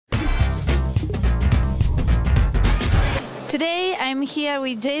Today I'm here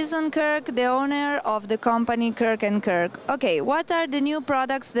with Jason Kirk, the owner of the company Kirk & Kirk. Okay, what are the new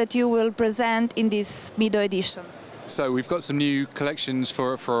products that you will present in this Mido edition? So we've got some new collections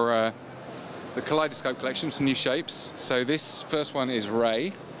for the Kaleidoscope collection, some new shapes. So this first one is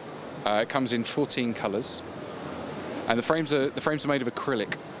Ray. It comes in 14 colours. And the frames are made of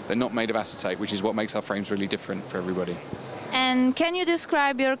acrylic. They're not made of acetate, which is what makes our frames really different for everybody. And can you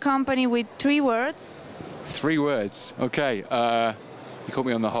describe your company with 3 words? 3 words, okay. You caught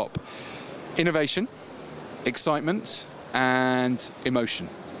me on the hop. Innovation, excitement, and emotion.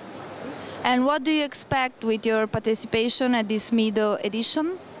 And what do you expect with your participation at this Mido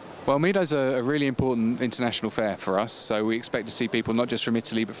edition? Well, Mido's a really important international fair for us, so we expect to see people not just from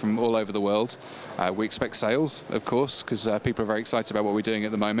Italy but from all over the world. We expect sales, of course, because people are very excited about what we're doing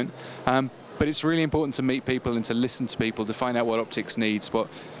at the moment. But it's really important to meet people and to listen to people to find out what optics needs, what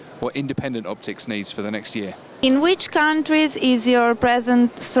independent optics needs for the next year. In which countries is your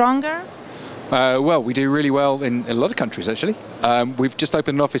presence stronger? Well, we do really well in a lot of countries, actually. We've just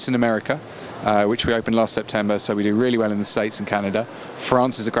opened an office in America, which we opened last September, so we do really well in the States and Canada.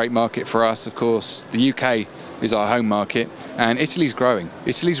 France is a great market for us, of course. The UK is our home market, and Italy's growing.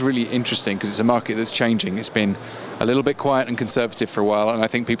 Italy's really interesting because it's a market that's changing. It's been a little bit quiet and conservative for a while, and I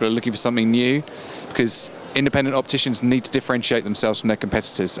think people are looking for something new because independent opticians need to differentiate themselves from their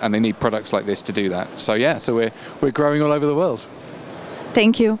competitors, and they need products like this to do that. So yeah, so we're growing all over the world.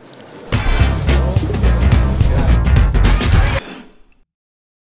 Thank you.